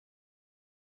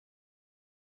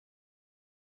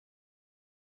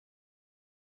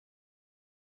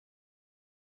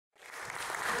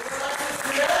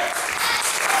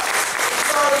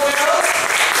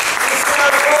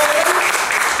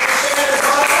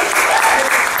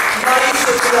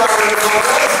My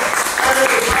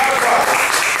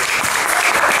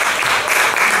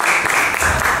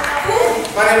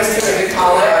name is Timmie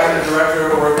Callais. I'm the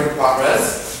director of Work in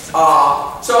Progress. So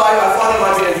I thought it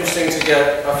might be interesting to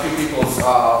get a few people's,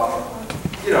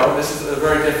 this is a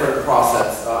very different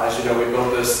process. As you know, we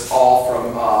built this all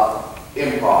from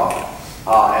improv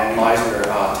and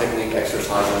Myesha technique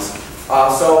exercises.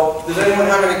 So does anyone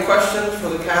have any questions for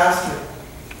the cast?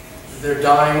 They're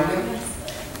dying.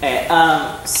 Hey,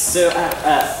 so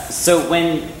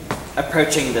when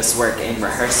approaching this work in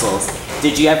rehearsals,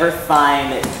 did you ever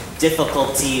find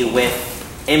difficulty with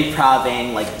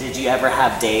improvising? Like, did you ever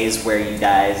have days where you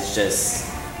guys just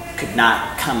could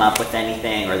not come up with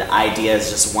anything, or the ideas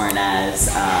just weren't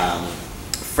as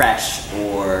fresh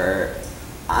or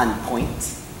on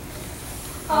point?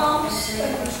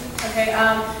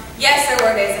 Yes, there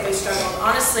were days that we struggled.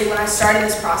 Honestly, when I started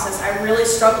this process, I really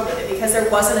struggled with it because there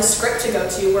wasn't a script to go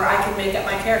to where I could make up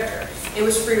my character. It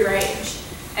was free range.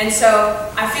 And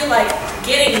so I feel like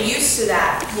getting used to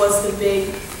that was the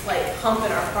big hump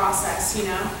in our process, you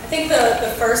know? I think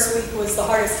the first week was the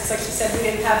hardest because, like she said, we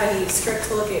didn't have any script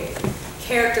to look at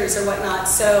characters or whatnot.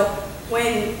 So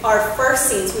when our first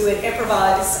scenes, we would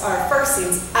improvise our first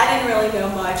scenes, I didn't really know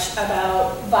much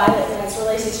about Violet and I's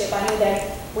relationship. I knew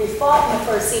that we fought in the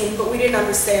first scene, but we didn't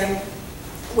understand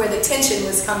where the tension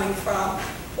was coming from,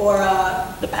 or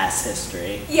the past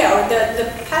history. Yeah, or the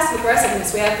passive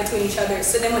aggressiveness we had between each other.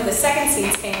 So then when the second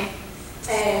scenes came,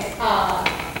 and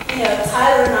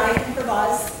Tyler and I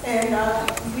improvised, and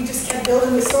we just kept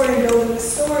building the story and building the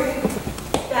story.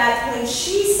 That when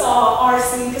she saw our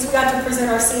scene, because we got to present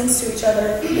our scenes to each other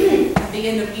at the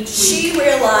end of each week, she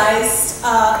realized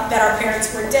that our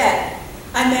parents were dead.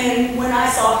 And then when I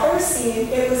saw her scene,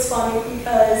 it was funny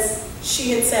because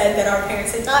she had said that our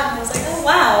parents had died, and I was like, oh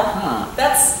wow,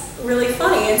 that's really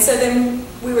funny. And so then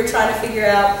we were trying to figure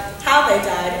out how they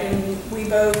died, and we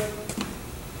both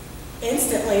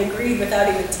instantly agreed without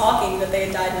even talking that they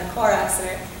had died in a car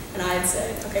accident. And I had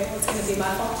said, okay, well, it's going to be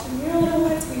my fault. And I don't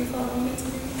want it to be your fault. I want it to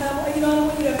be, I don't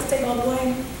want you to have to take all the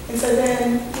blame. And so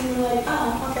then we were like,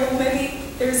 oh, okay, well, maybe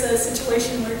there's a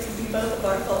situation where it could be both of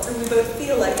our faults, and we both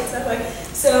feel like it's that way.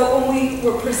 So when we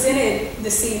were presented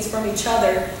the scenes from each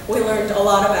other, we learned a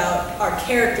lot about our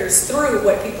characters through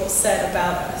what people said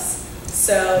about us.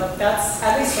 So that's,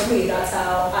 at least for me, that's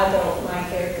how I built my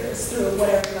characters, through what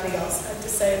everybody else had to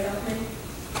say about me.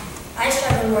 I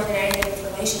struggle more than anything with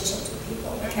relationships with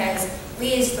people because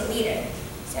Lee is the leader.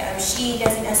 So she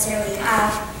doesn't necessarily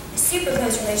have a super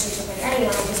close relationship with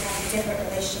anyone, just has a different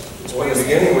relationship with each person. Well, in the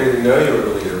beginning, we didn't know you were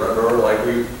the leader. Remember,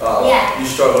 you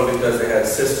struggled because they had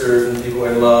sisters and people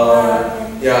in love.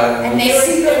 And they were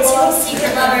secret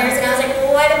lovers, and I was like,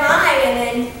 well, what am I? And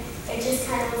then it just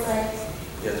kind of was like,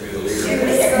 you have to be the leader. You're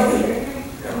the leader.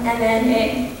 Yeah. And then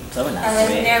I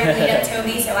wasn't there to lead up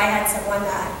Toby, so I had someone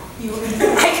that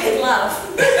I could love.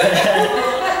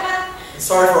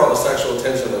 Sorry for all the sexual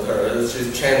tension with her.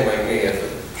 She's channeling me.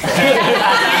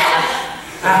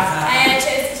 I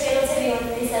chose to channel Timmie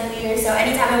when they said leader, so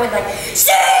anytime I went like,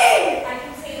 sing! I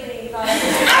completely thought, I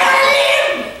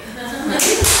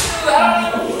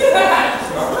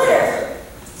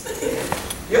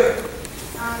Yep.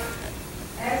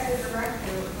 As a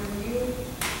director, when you're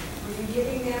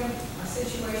giving them a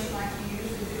situation like you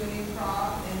usually do in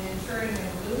improv and then turning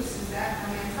them loose, is that,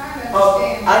 I'm trying to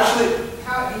understand actually,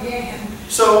 how it began.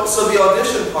 So the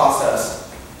audition process,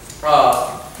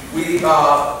 we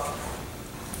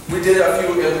did a few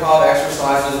improv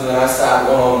exercises, and then I sat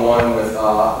one-on-one with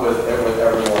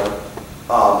everyone.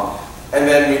 And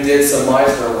then we did some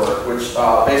Myesha work, which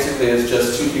basically is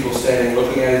just two people standing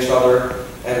looking at each other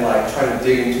and trying to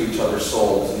dig into each other's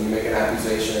souls, and you make an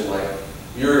accusation and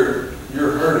you're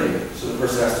hurting, so the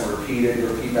person has to repeat it, you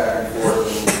repeat back and forth,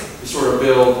 and you sort of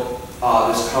build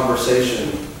this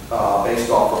conversation based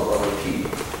off of a repeat.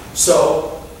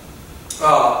 So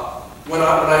when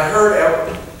I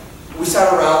heard, we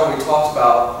sat around and we talked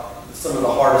about some of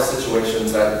the hardest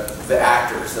situations that the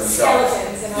actors themselves,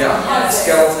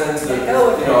 skeletons,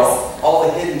 all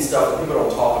the hidden stuff that people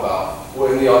don't talk about.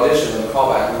 Well, in the audition, in the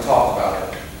callback, we talked about it,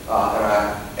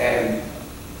 and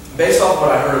based off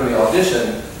what I heard in the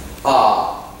audition,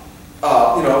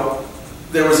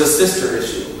 there was a sister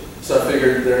issue, so I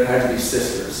figured there had to be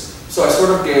sisters. So I sort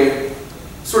of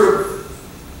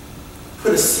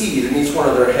put a seed in each one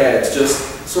of their heads, just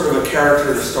sort of a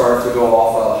character to start to go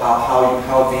off of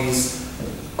how these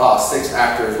 6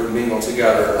 actors would mingle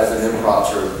together as an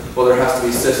improv troupe. Well, there has to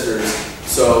be sisters,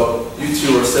 so you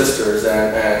two are sisters,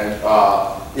 and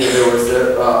there was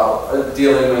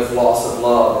dealing with loss of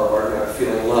love or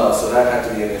feeling love, so that had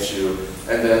to be an issue.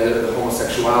 And then the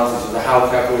homosexuality, so how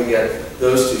can we get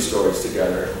those two stories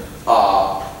together?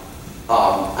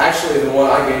 Actually, the one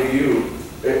I gave you,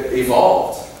 it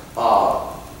evolved,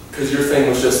 because your thing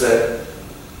was just that,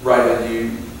 right,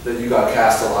 that you got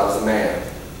cast a lot as a man,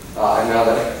 and now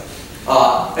that,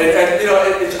 and you know,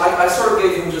 I sort of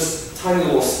gave him just tiny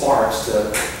little sparks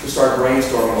to start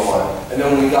brainstorming on, and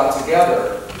then when we got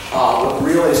together, what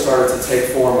really started to take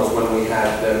form was when we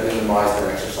had them in the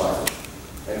Myesha exercises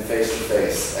and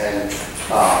face-to-face, and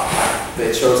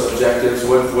they chose objectives.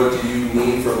 What do you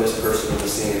need from this person in the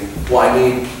scene? Well,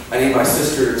 I need my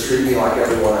sister to treat me like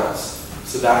everyone else.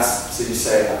 So you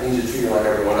say, I need you to treat me like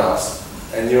everyone else.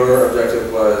 And your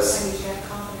objective was, I need you to have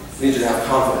confidence. I need you to have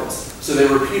confidence. So they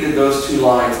repeated those two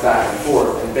lines back and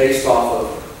forth, and based off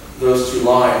of those two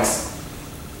lines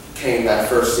came that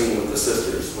first scene with the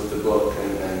sisters, with the book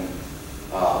and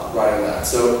writing that.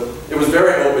 So it was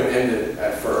very open-ended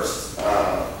at first.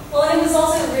 Well, and it was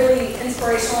also really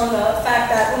inspirational in the fact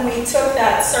that when we took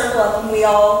that circle up and we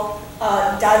all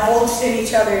divulged in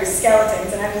each other's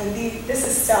skeletons, and I mean, this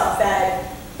is stuff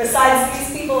that, besides these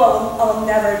people, I'll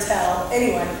never tell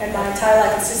anyone in my entire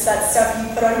life. It's just that stuff you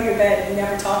put under your bed and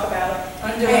never talk about.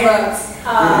 Under the rugs.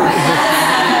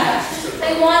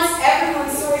 And once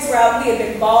everyone's stories were out, we had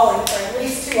been bawling for at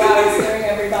least 2 hours hearing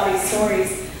everybody's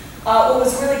stories. What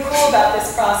was really cool about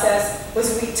this process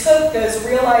was we took those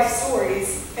real-life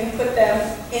stories and put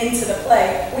them into the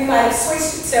play. We might have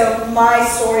switched, so my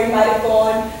story might have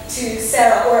gone to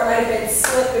Sarah, or it might have been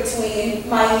split between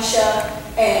Myesha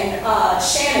and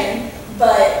Shannon,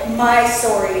 but my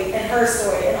story and her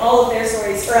story and all of their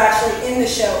stories are actually in the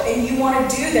show, and you want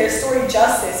to do their story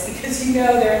justice because you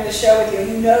know they're in the show with you,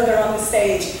 and you know they're on the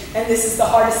stage, and this is the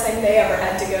hardest thing they ever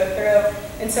had to go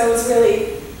through. And so it was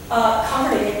really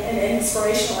comforting and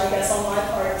inspirational, I guess, on my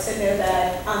part to know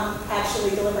that I'm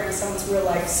actually delivering someone's real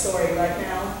life story right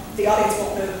now. The audience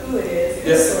won't know who it is.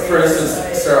 Yes, for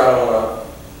instance, Sarah, I don't want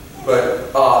to,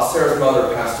 but Sarah's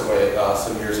mother passed away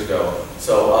some years ago.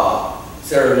 So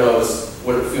Sarah knows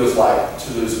what it feels like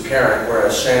to lose a parent,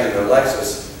 whereas Shannon and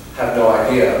Alexis have no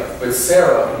idea. But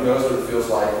Sarah, who knows what it feels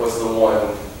like, was the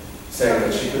one saying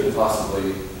that she couldn't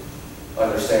possibly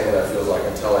understand what that feels like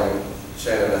and telling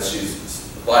Shannon that she's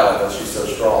violent, that she's so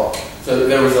strong. So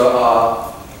there was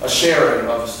a sharing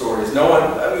of the stories. No one,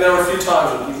 I mean, there were a few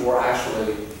times when people were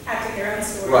actually acting their own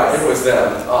stories. Right, it was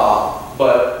them.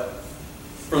 But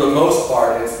for the most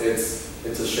part, it's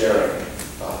a sharing.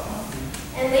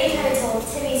 And Lee kind of told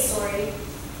Timmie's story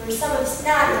for some of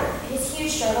not his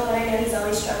huge struggle, but I know he's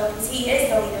always struggled because he is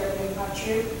the leader of the improv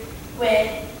troupe, with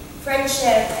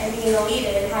friendship and being a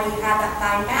leader and how you have that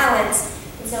fine balance.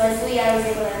 And so as Lee, I was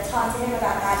able to talk to him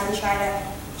about that and try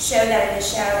to show that in the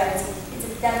show that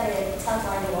it's definitely a tough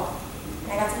line to walk.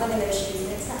 And I got to look in those shoes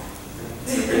and it's tough.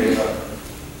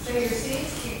 So your scenes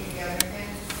keep together, and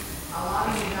a lot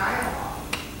of your dialogue,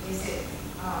 is it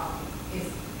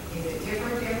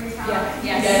different every time?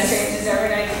 Yeah, yes. Yeah, it changes every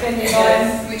night depending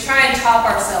Yes. We try and top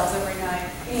ourselves every night.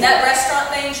 That restaurant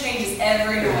thing changes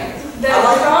every night. The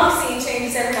drum scene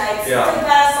changes every night. Yeah. For the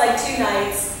past like 2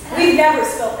 nights, we've never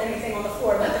spilled anything on the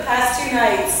floor, but the past 2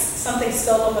 nights, something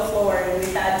spilled on the floor and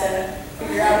we've had to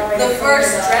figure out a way to The clean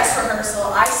first it up. dress rehearsal,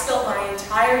 I spilled my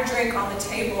entire drink on the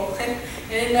table, and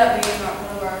it ended up being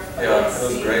one of our Yeah, it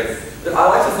was great. I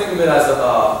like to think of it as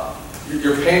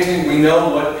you're painting, we know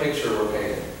what picture we're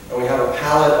painting, and we have a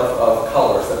palette of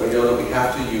colors that we know that we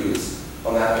have to use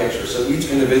on that picture. So each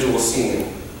individual scene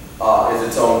is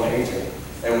its own painting,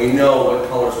 and we know what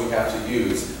colors we have to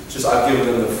use. It's just I've given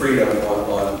them the freedom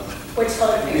on Which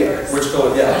color paint works. which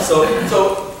color, yeah. So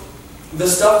the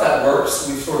stuff that works,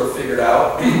 we've sort of figured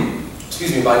out,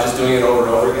 excuse me, by just doing it over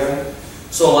and over again.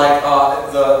 So like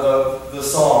the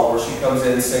song where she comes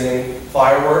in singing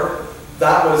Firework,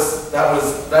 that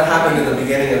happened in the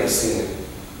beginning of the scene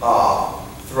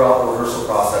throughout the rehearsal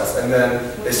process, and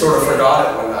then they sort of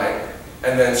forgot it one night,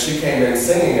 and then she came in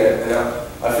singing it, and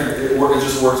I figured it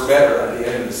just works better at the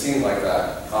end of the scene like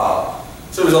that.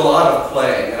 So there's a lot of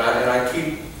playing, and I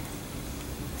keep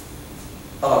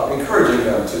encouraging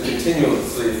them to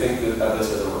continuously think of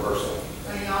this as a rehearsal.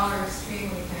 So y'all are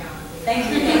extremely talented.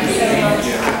 Thank you. Thank you so much.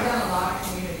 I've done a lot of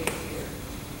community theater,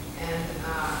 and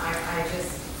I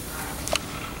just,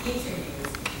 each of you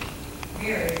is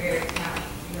very, very talented.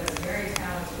 You have a very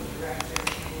talented director,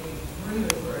 and you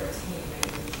really were a team, and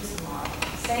it was just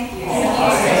marvelous. Thank you.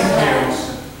 Thank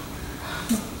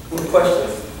you. What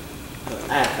questions?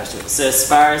 I have a question. So as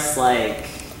far as like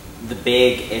the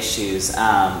big issues,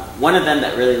 one of them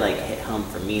that really like hit home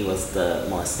for me was the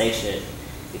molestation,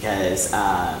 because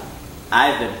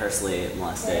I've been personally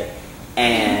molested,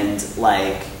 And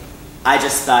like, I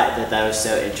just thought that that was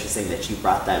so interesting that you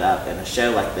brought that up in a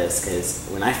show like this, because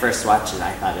when I first watched it,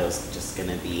 I thought it was just going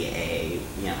to be a,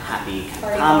 you know, happy kind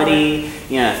of comedy.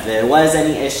 You know, if there was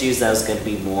any issues, that was going to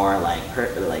be more like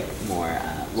more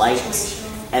light.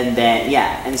 And then,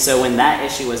 yeah, and so when that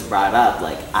issue was brought up,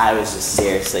 like, I was just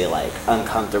seriously, like,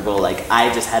 uncomfortable. Like, I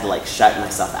just had to, like, shut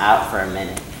myself out for a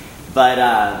minute. But,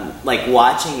 like,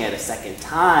 watching it a second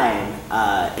time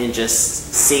and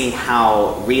just seeing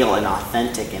how real and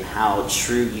authentic and how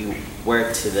true you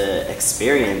were to the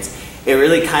experience, it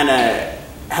really kind of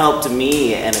helped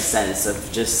me in a sense of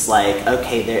just, like,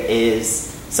 okay, there is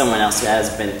someone else who has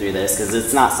been through this, because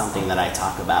it's not something that I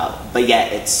talk about, but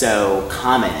yet it's so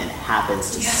common and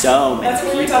happens to so many people. That's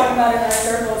what we were talking about in our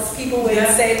circles. People would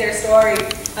say their story,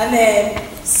 and then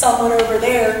someone over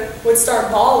there would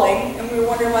start bawling, and we were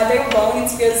wondering why they were bawling.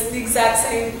 It's because the exact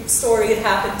same story had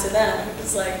happened to them. It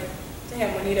was like,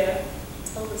 damn, we need to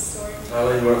tell this story.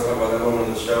 Ali, you want to talk about that moment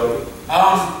in the show?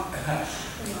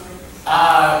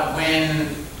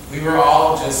 When we were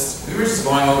just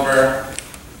going over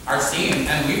our scene,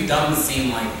 and we've done the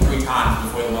scene like 3 times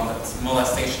before the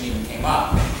molestation even came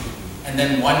up. And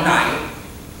then one night,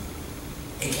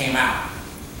 it came out.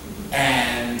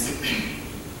 And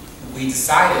we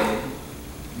decided,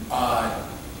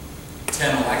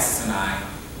 Tim, Alexis, and I,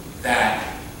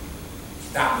 that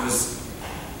that was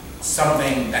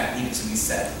something that needed to be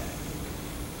said.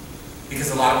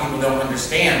 Because a lot of people don't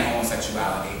understand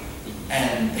homosexuality,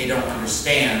 and they don't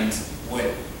understand what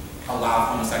a lot of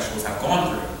homosexuals have gone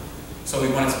through. So we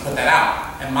wanted to put that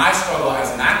out. And my struggle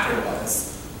as an actor was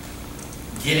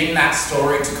getting that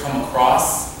story to come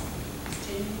across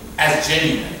as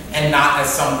genuine and not as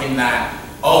something that,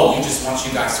 oh, we just want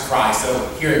you guys to cry, so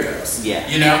here it goes. Yeah.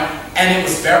 You know? And it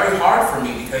was very hard for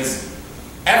me because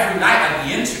every night I'd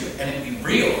be into it and it'd be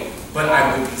real, but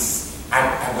I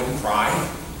wouldn't cry.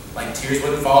 Like, tears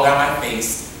wouldn't fall down my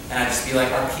face. And I'd just be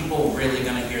like, are people really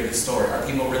going to hear this story? Are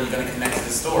people really going to connect to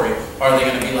this story? Or are they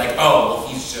going to be like, oh, well,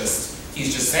 he's just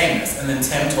saying this? And then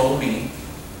Tim told me,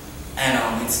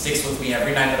 and it sticks with me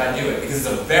every night that I do it, because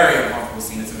it's a very uncomfortable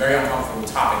scene. It's a very uncomfortable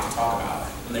topic to talk about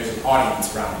when there's an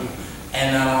audience around you.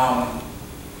 And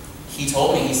he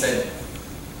told me, he said,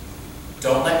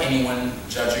 don't let anyone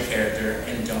judge your character,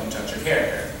 and don't judge your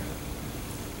character.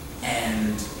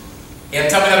 And he had to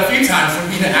tell me that a few times for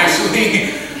me to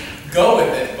actually go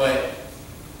with it, but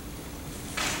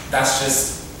that's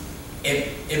just, I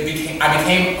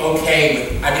became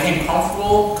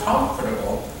comfortable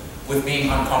with being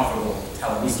uncomfortable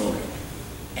telling the story.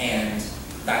 And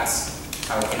that's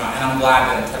how it came out. And I'm glad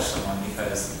that it touched someone,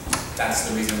 because that's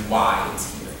the reason why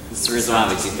it's here. It's the reason why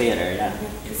we do theater, yeah.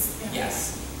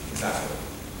 Yes, exactly.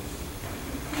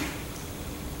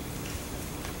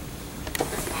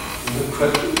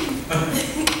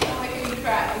 Don't make me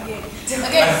cry again.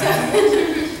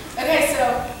 Okay, so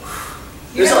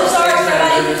You're so sorry for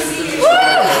letting me see you. Don't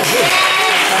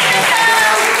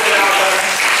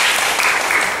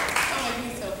make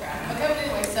me so cry. Okay, but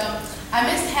anyway, so I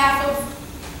missed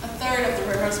a third of the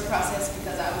rehearsal process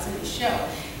because I was in the show,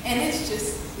 and it's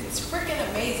freaking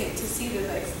amazing to see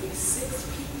that like these 6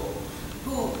 people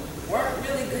who weren't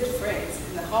really good friends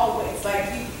in the hallways. Like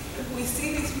we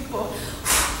see these people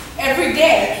every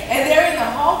day, and they're in the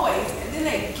hallways, and then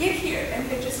they get here, and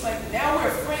they're just like, now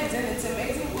we're friends, and it's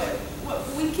amazing what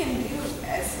we can do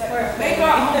as like make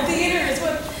our own theater. Is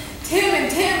what Tim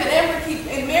and Amber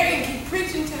and Marion keep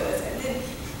preaching to us, and then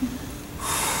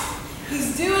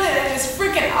he's doing it, and it's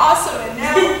freaking awesome. And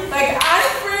now, like, I'm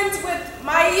friends with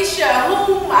Myesha,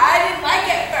 whom I didn't like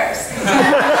at first.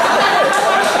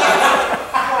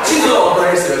 She's a little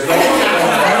abrasive,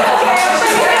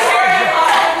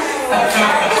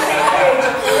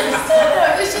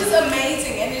 It's just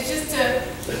amazing, and it's just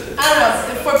I don't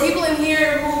know, for people in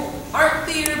here who aren't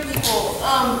theater people,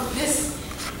 this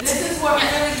is what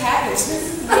really happens.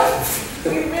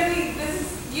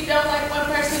 You don't like one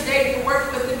person a day, you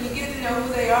work with them, you get to know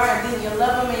who they are, and then you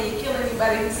love them, and you kill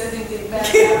anybody who says anything bad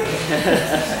about them.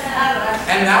 I don't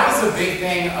know. And that was a big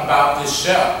thing about this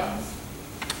show.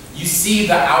 You see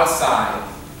the outside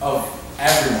of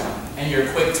everyone, and you're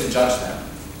quick to judge them.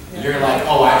 You're like,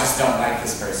 oh, I just don't like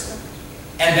this person.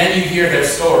 And then you hear their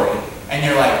story, and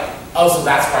you're like, oh, so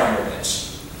that's why you're a bitch.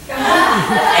 And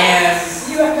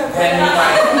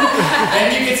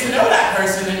then you get to know that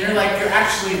person, and you're like, you're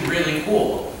actually really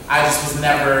cool. I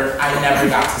never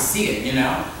got to see it, you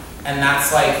know? And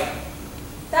that's like...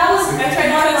 That was one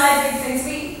of my big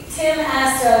things. Tim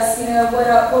asked us, you know,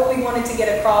 what we wanted to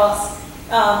get across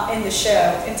in the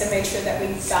show, and to make sure that we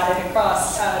got it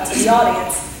across to the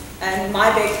audience. And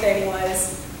my big thing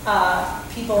was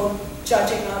people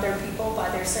judging other people by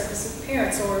their surface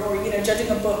appearance, or you know, judging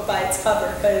a book by its cover.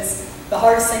 Because the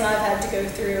hardest thing I've had to go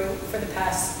through for the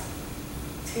past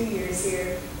 2 years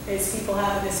here is people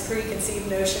having this preconceived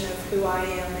notion of who I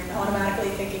am and automatically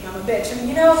thinking I'm a bitch. And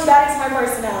you know, that is my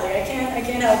personality. I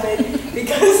can't help it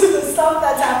because of the stuff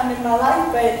that's happened in my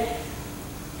life. But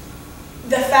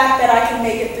the fact that I can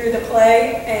make it through the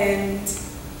play and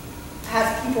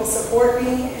have people support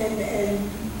me and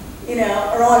you know,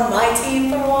 are on my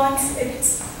team for once,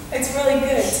 it's really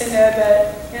good to know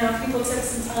that, you know, people took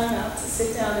some time out to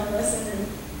sit down and listen. And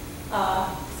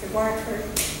if it weren't for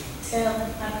Tim,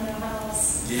 I don't know how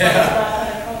else. Yeah.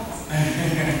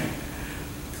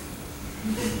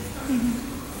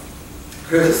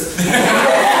 Chris? I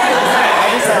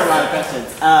just have a lot of questions.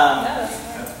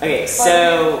 Okay, so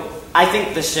I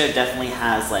think the show definitely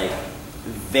has like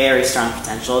very strong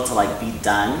potential to like be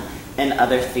done in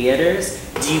other theaters.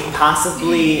 Do you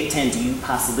possibly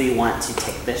want to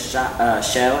take this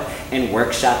show and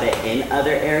workshop it in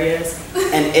other areas?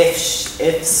 And if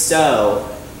so,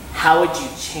 how would you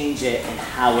change it and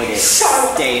how would it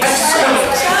stay the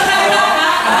same?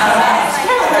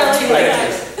 I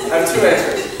have two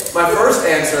answers. My first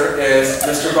answer is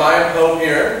Mr. Brian Pope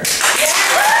here. He's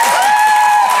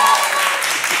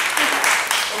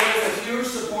a huge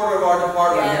supporter of our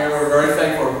department here. We're very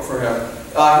thankful for him.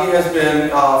 He has been,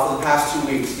 for the past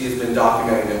 2 weeks, he has been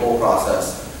documenting the whole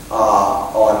process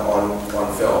on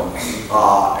film.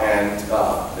 And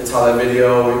it's how that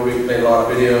video, we made a lot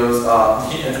of videos.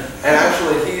 And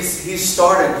actually, he's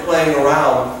started playing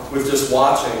around with just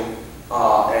watching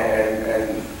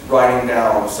and writing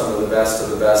down some of the best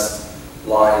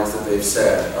lines that they've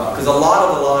said. Because a lot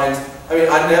of the lines, I mean,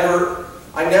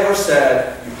 I never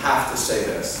said, you have to say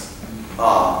this.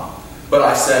 But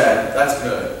I said, that's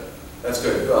good. That's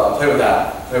good. Play with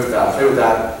that. Play with that. Play with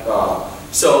that.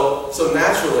 So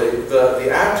naturally, the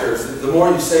actors, the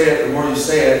more you say it,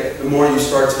 the more you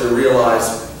start to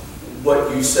realize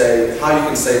what you say, how you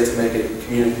can say it to make it to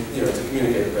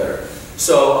communicate it better.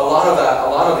 So a lot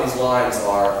of these lines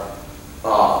are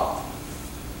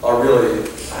really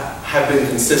have been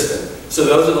consistent. So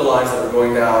those are the lines that are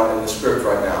going down in the script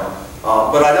right now.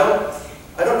 But I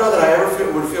don't know that I ever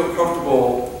would feel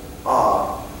comfortable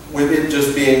with it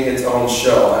just being its own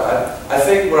show. I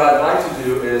think what I'd like to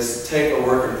do is take a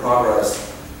work in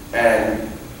progress and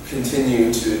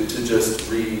continue to just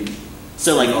read.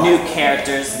 So like new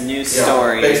characters, new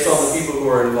stories. Based on the people who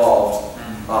are involved,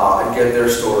 and get their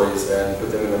stories and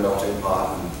put them in a melting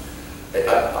pot. And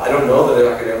I don't know that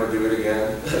I could ever do it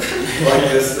again like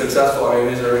this successful. I mean,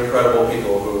 these are incredible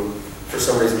people who, for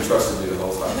some reason, trusted me the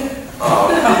whole time. Well,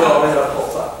 maybe not the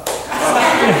whole time.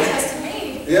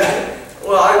 Yeah.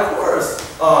 Well, of course.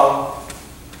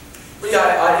 But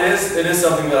yeah, it is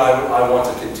something that I want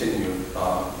to continue,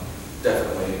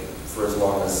 definitely, for as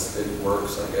long as it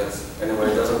works, I guess. And when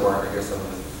it doesn't work, I guess I'm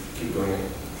going to keep doing it.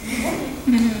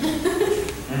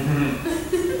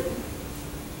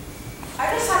 I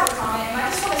just have a comment, and I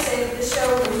just want to say that this show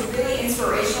was really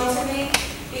inspirational to me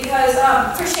because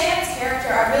for Shannon's character,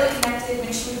 I really connected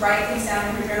when she would write things down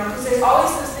in her journal because there's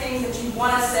always those things that you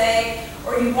want to say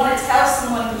or you want to tell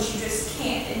someone but you just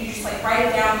can't, and you just like write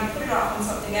it down and put it off on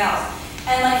something else.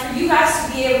 And like for you guys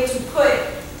to be able to put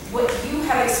what you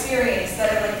have experienced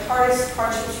that are like hardest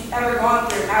hardships you've ever gone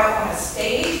through out on a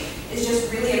stage is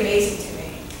just really amazing to me.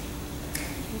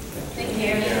 Thank you.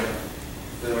 Yeah.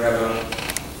 Does anyone have a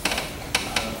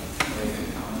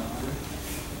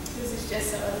This is just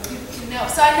so other people can know.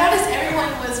 So I noticed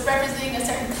everyone was representing a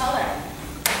certain color.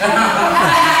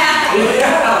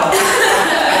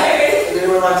 Would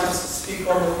anyone like to speak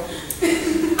on that?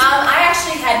 I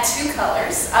actually had 2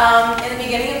 colors. In the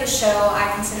beginning of the show,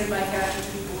 I considered my character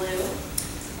to be blue.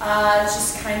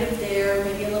 Just kind of there,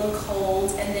 maybe a little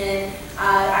cold, and then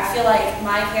I feel like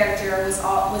my character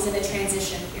was in a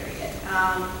transition period.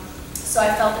 So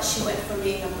I felt that she went from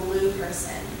being a blue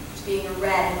person to being a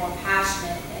red and more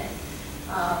passionate and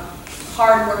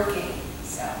hardworking.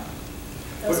 So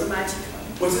those are my 2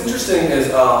 colors. What's interesting is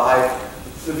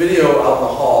the video out in the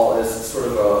hall is sort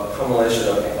of a culmination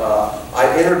of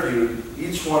I interviewed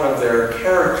each one of their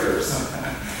characters,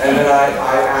 and then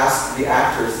I asked the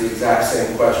actors the exact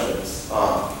same questions.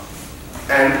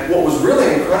 And what was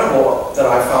really incredible that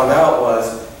I found out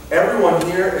was everyone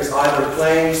here is either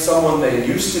playing someone they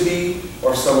used to be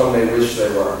or someone they wish they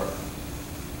were.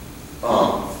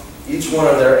 Each one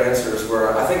of their answers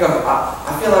were, I feel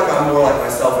like I'm more like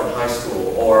myself in high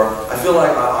school, or I feel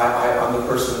like I'm the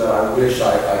person that I wish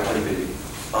I could be.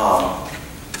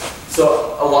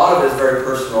 So a lot of it is very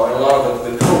personal, and a lot of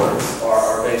the colors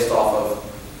are based off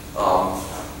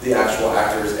of the actual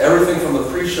actors. Everything from the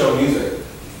pre-show music.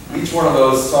 Each one of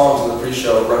those songs in the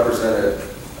pre-show represented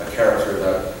a character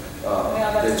that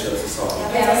they chose a song.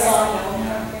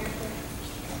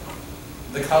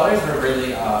 The colors were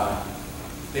really,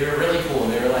 they were really cool.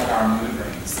 They were like our mood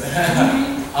rings.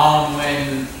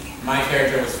 When my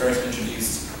character was first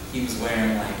introduced, he was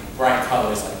wearing like bright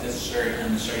colors, like this shirt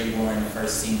and the shirt he wore in the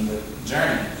first scene with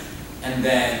Journey. And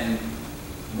then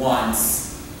once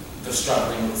the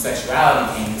struggling with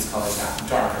sexuality came, his colors got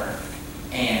darker,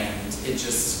 and it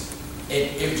just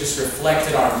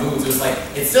reflected our moods. It was like,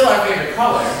 it's still our favorite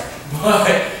color, but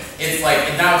it's like,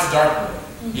 and now it's dark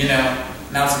blue, you know?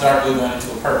 Now it's a dark blue going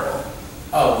into a purple.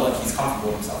 Oh, look, he's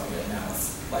comfortable with himself again. Now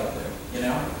it's light blue, you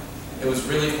know? It was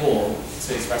really cool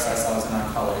to express ourselves in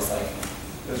our colors. Like,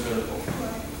 it was really cool.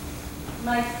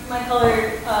 My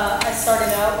color I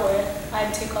started out with, I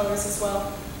had 2 colors as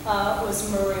well,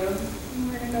 was maroon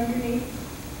underneath.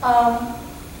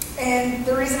 And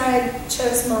the reason I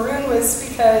chose maroon was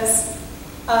because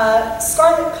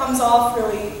Scarlet comes off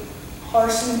really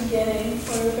harsh in the beginning,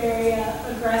 we're very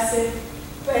aggressive,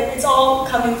 but it's all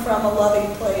coming from a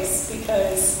loving place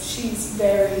because she's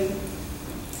very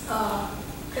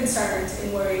concerned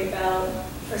and worried about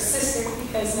her sister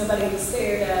because nobody was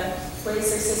there to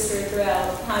raise her sister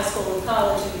throughout high school and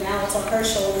college, and now it's on her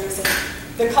shoulders. And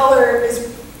the color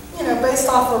is, you know, based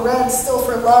off of red, still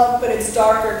for love, but it's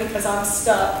darker because I'm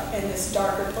stuck in this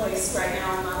darker place right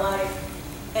now in my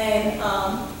life. And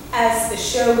as the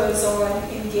show goes on,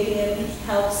 and Gideon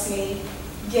helps me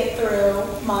get through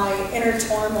my inner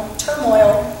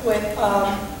turmoil with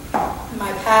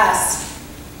my past,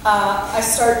 I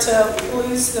start to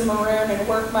lose the maroon and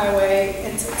work my way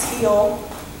into teal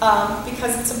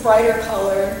because it's a brighter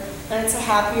color and it's a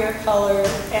happier color,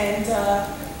 and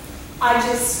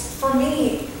for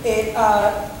me, it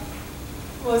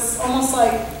was almost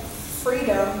like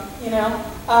freedom, you know.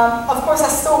 Of course, I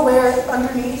still wear it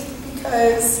underneath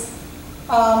because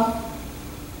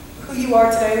who you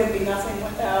are today would be nothing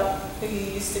without who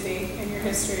you used to be in your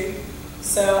history.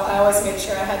 So I always make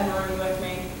sure I had maroon with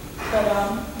me. But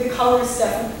the colors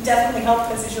definitely help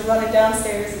because as you're running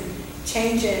downstairs and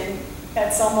changing,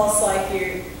 that's almost like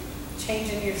you're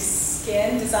changing your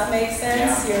skin. Does that make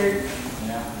sense? Yeah. You're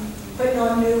putting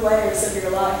on new layers of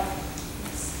your life.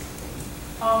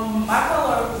 My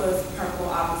color was purple,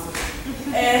 obviously.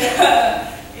 And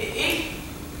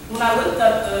when I looked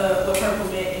up what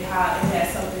purple meant and how it had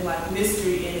something like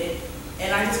mystery in it,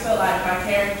 and I just felt like my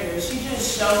character, she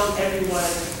just showed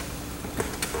everyone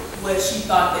what she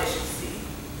thought they should see.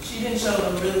 She didn't show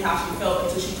them really how she felt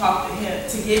until she talked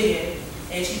to Gideon,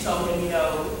 and she told him, you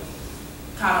know,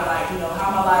 kind of like, you know,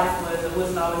 how my life was. It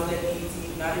wasn't always that easy.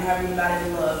 You know, I didn't have anybody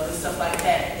to love and stuff like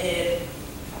that. And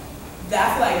I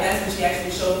feel like that's when she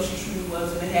actually showed who she truly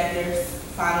was when they had their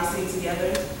final scene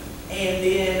together. And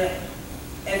then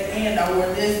at the end, I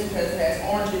wore this because it has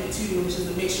orange in it too, which is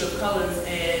a mixture of colors.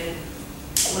 And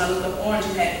when I looked up orange,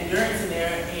 it had endurance in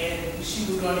there, and she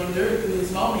was going to endure through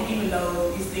this moment, even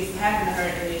though these things happened to her,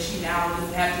 and then she now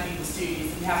doesn't have to be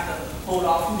mysterious. You have to hold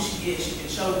off who she is. She can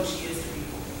show who she is to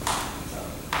people. So.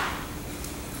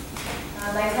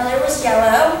 My color was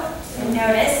yellow, you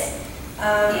notice,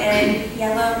 and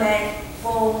yellow meant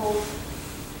bold,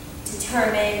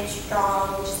 determined,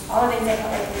 strong, just all the things I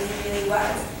felt like Lee really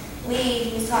was. Lee,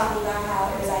 he was talking about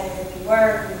how it was either we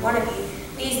were or we want to be.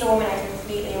 Lee's the woman I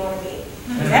completely want to be.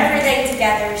 She's everything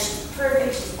together, she's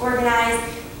perfect, she's organized,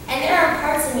 and there are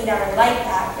parts of me that are like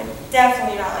that, but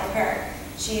definitely not like her.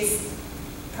 She's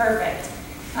perfect.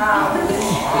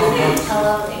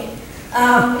 Hello, Lee.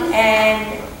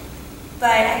 But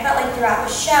I felt like throughout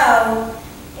the show,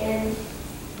 in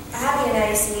having a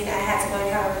nice scene, I had to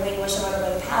learn how to relinquish a little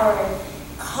bit of power and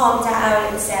calm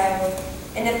down, and so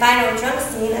in the final drum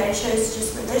scene, I chose to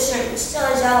just wear this shirt, which still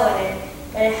has yellow in it,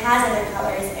 but it has other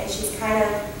colors, and she's kind of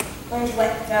learned to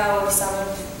let go of some of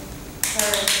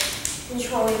her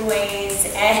controlling ways,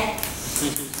 and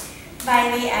by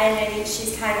the end, I think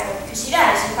she's kind of, because she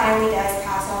finally does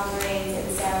pass on the reins,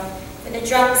 and so for the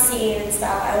drum scene and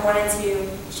stuff, I wanted to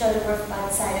show the more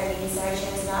fun side of me, so I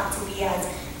chose not to be as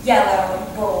yellow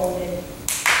and bold and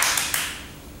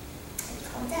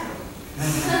calm down.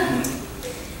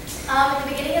 At the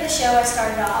beginning of the show, I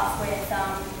started off with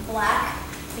black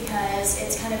because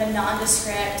it's kind of a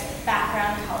nondescript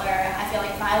background color. I feel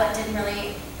like Violet didn't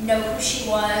really know who she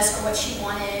was or what she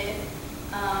wanted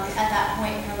at that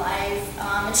point in her life,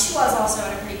 and she was also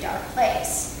in a pretty dark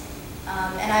place.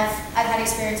 And I've had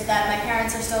experience with that. My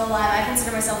parents are still alive. I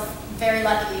consider myself very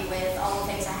lucky with all the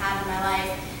things I have in my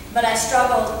life, but I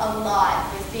struggled a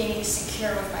lot with being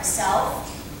secure with myself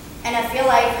And I feel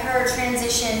like her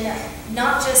transition,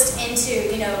 not just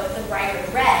into, you know, the brighter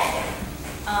red,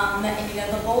 and, you know,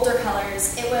 the bolder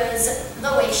colors, it was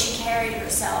the way she carried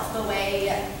herself, the way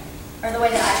that I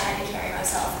tried to carry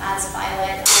myself as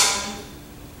Violet.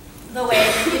 The way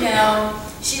that, you know,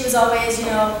 she was always, you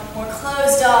know, more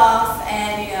closed off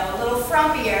and, you know, a little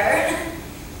frumpier.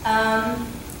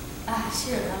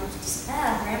 Shoot, I'm just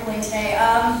rambling today.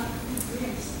 I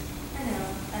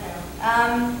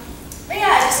know. But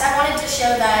yeah, I wanted to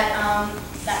show that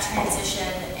that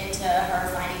transition into her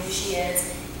finding who she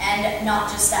is, and not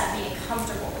just that being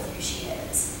comfortable with who she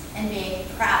is and being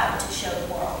proud to show the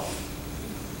world.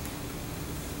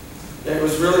 Yeah, it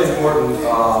was really important.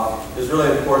 It was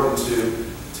really important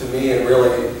to me, and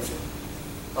really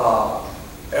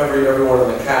everyone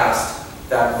in the cast,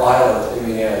 that Violet in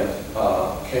the end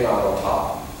came out on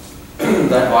top.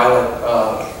 That Violet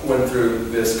went through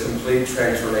this complete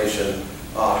transformation.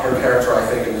 Her character, I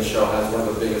think, in the show has one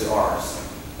of the biggest arcs.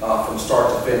 From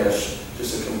start to finish,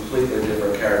 just a completely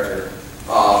different character.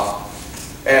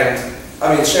 And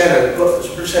I mean, Shannon, look,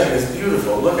 Shannon is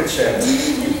beautiful. Look at Shannon.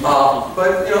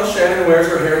 But you know, Shannon wears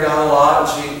her hair down a lot,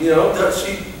 and she, you know,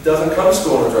 she doesn't come to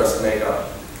school in a dress and makeup.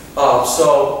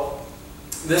 So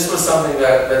this was something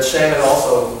that Shannon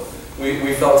also,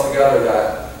 we felt together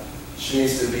that she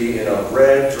needs to be in a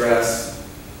red dress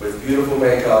with beautiful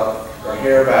makeup, her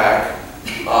hair back.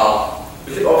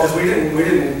 Because we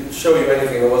didn't show you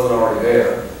anything that wasn't already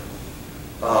there.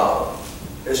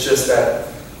 It's just that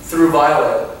through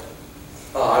Violet,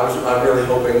 I'm really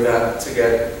hoping that to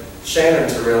get Shannon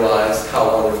to realize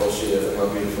how wonderful she is and how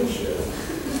beautiful she is.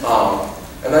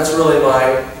 And that's really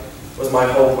was my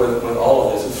hope with all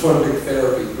of this. It's one big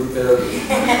group therapy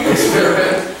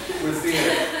experiment with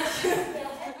theater.